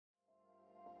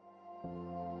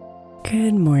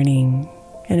Good morning,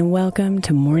 and welcome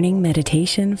to Morning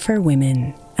Meditation for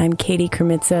Women. I'm Katie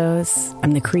Kremitzos.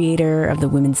 I'm the creator of the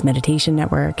Women's Meditation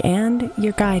Network and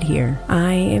your guide here.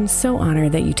 I am so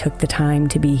honored that you took the time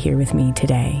to be here with me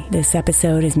today. This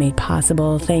episode is made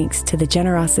possible thanks to the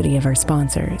generosity of our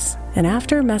sponsors. And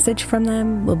after a message from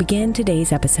them, we'll begin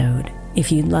today's episode.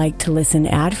 If you'd like to listen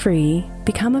ad-free,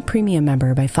 become a premium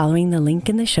member by following the link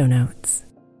in the show notes.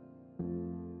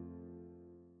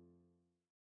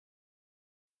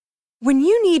 When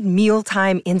you need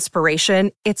mealtime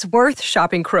inspiration, it's worth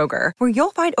shopping Kroger, where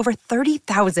you'll find over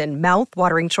 30,000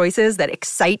 mouth-watering choices that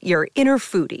excite your inner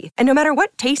foodie. And no matter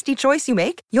what tasty choice you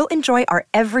make, you'll enjoy our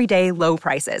everyday low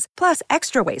prices, plus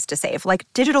extra ways to save, like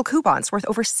digital coupons worth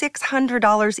over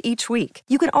 $600 each week.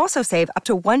 You can also save up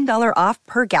to $1 off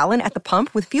per gallon at the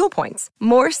pump with fuel points.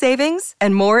 More savings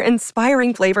and more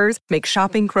inspiring flavors make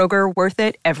shopping Kroger worth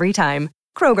it every time.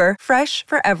 Kroger, fresh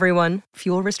for everyone.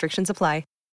 Fuel restrictions apply.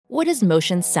 What does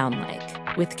motion sound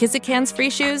like? With Kizikans free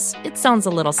shoes, it sounds a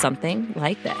little something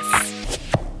like this.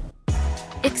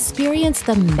 Experience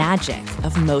the magic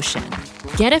of motion.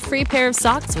 Get a free pair of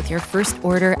socks with your first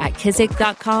order at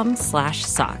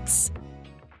kizik.com/socks.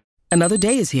 Another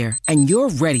day is here, and you're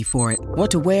ready for it.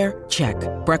 What to wear? Check.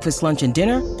 Breakfast, lunch, and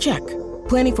dinner? Check.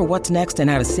 Planning for what's next and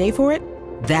how to save for it?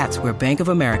 That's where Bank of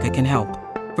America can help.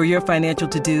 For your financial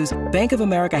to-dos, Bank of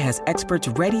America has experts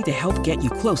ready to help get you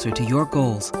closer to your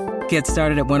goals. Get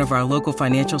started at one of our local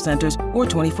financial centers or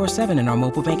 24/7 in our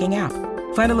mobile banking app.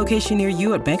 Find a location near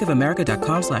you at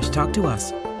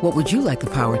bankofamerica.com/talktous. What would you like the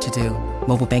power to do?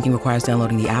 Mobile banking requires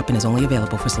downloading the app and is only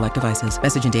available for select devices.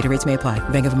 Message and data rates may apply.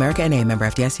 Bank of America N.A., member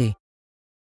FDIC.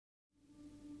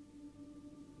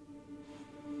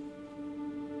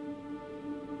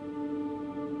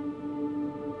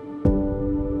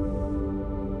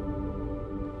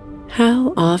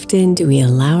 How often do we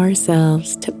allow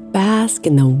ourselves to bask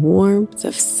in the warmth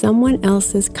of someone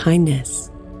else's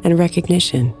kindness and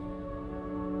recognition?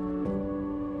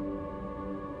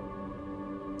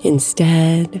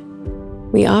 Instead,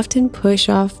 we often push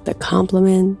off the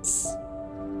compliments,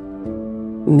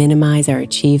 minimize our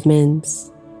achievements,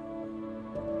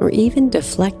 or even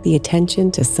deflect the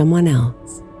attention to someone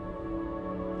else.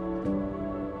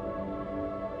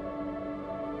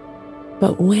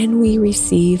 But when we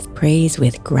receive praise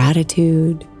with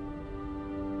gratitude,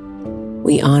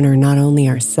 we honor not only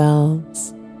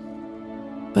ourselves,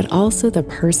 but also the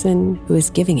person who is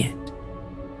giving it.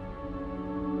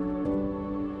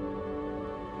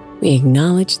 We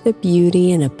acknowledge the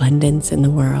beauty and abundance in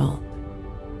the world,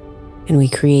 and we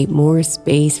create more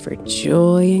space for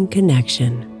joy and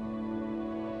connection.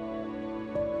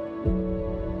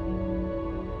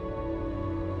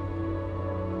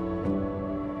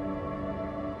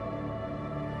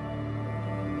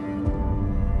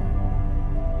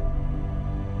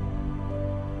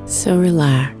 So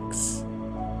relax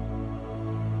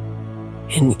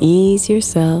and ease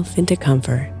yourself into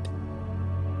comfort,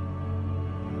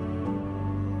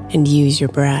 and use your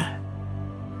breath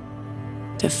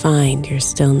to find your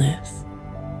stillness.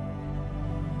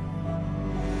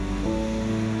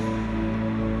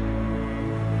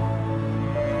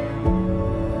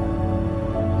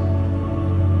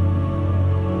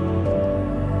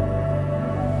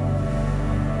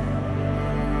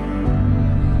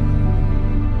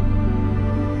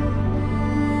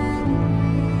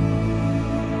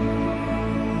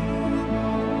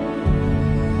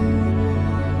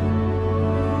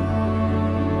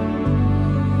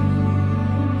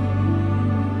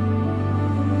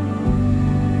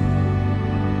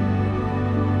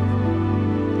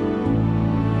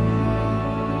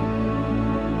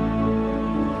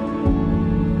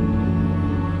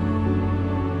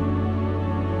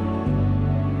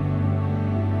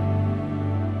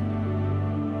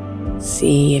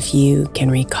 See if you can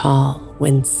recall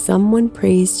when someone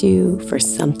praised you for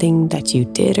something that you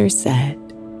did or said.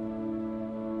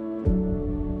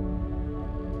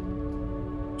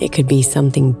 It could be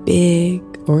something big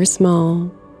or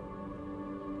small,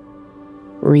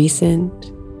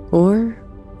 recent or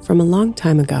from a long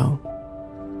time ago.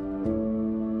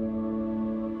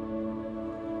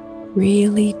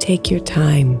 Really take your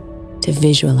time to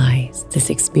visualize this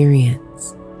experience.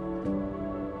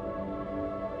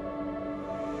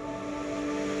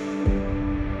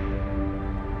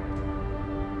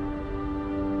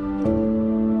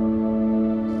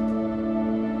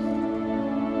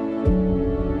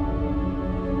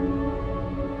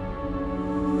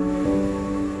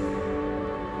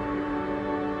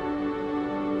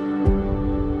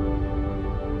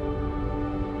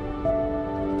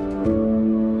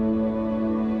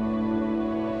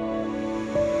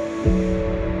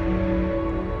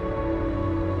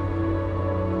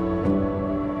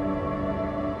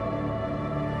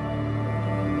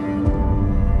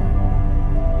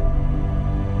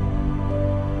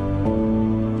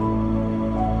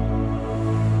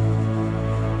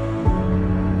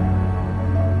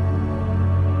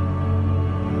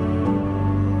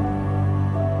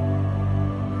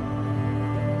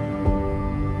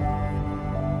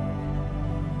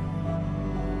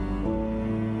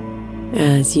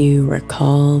 As you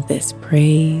recall this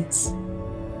praise,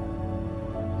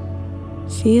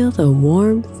 feel the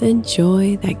warmth and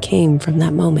joy that came from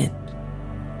that moment.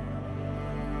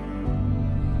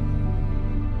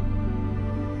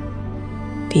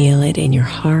 Feel it in your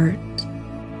heart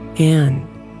and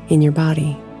in your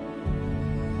body.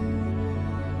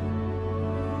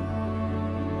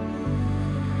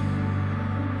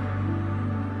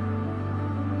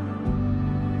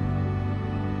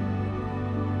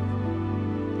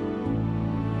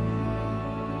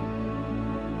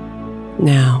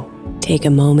 Now, take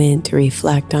a moment to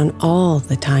reflect on all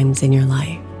the times in your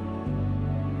life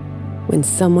when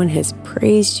someone has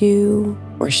praised you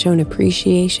or shown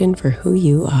appreciation for who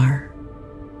you are.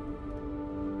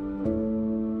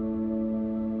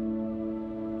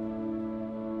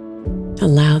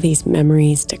 Allow these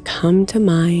memories to come to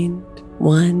mind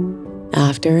one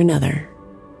after another.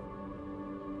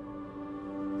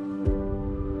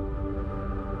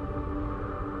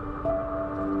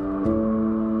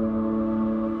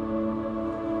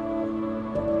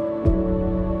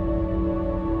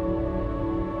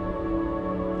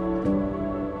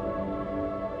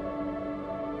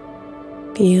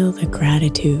 Feel the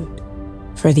gratitude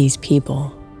for these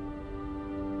people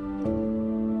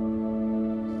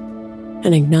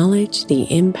and acknowledge the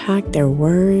impact their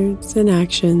words and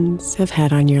actions have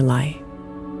had on your life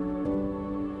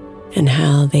and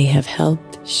how they have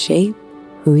helped shape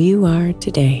who you are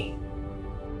today.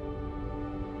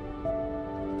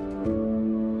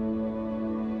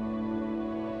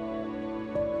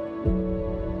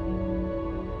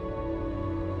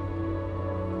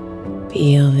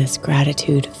 Feel this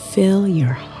gratitude fill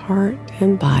your heart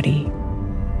and body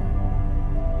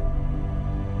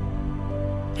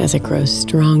as it grows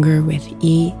stronger with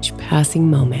each passing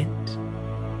moment.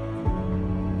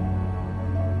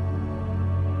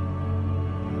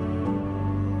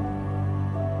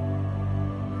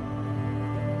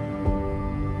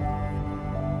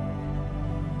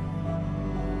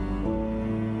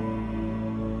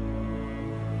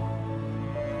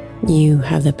 You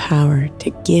have the power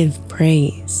to give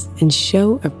praise and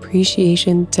show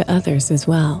appreciation to others as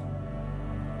well.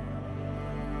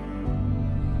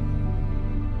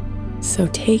 So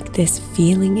take this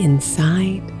feeling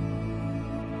inside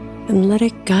and let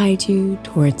it guide you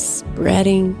towards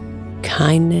spreading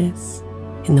kindness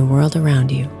in the world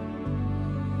around you.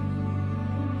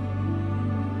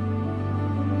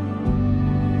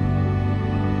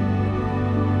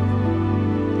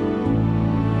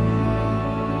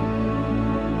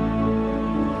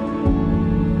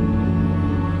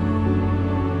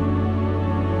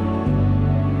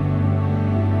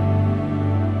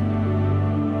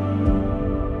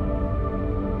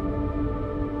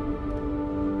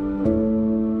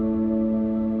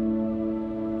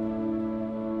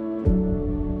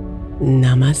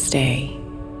 Namaste,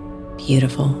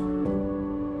 beautiful.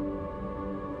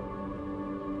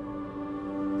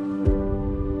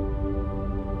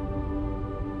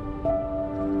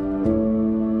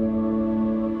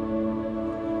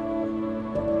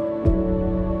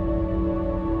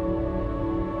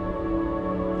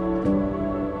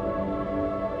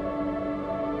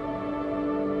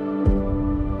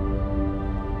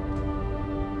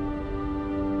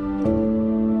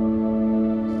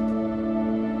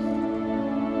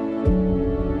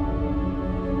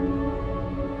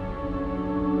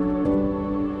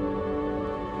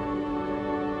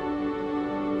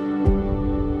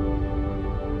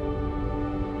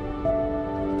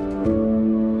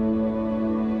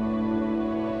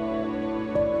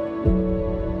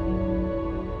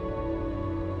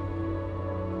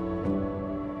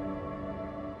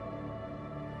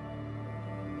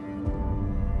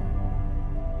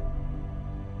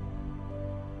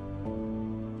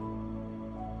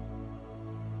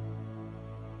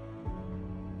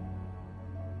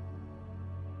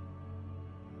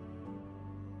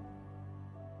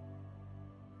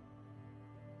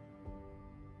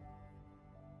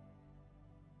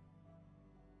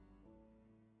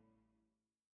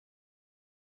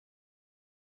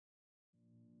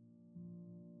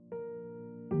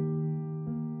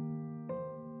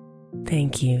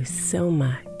 Thank you so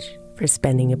much for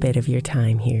spending a bit of your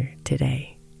time here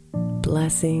today.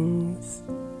 Blessings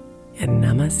and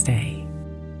namaste.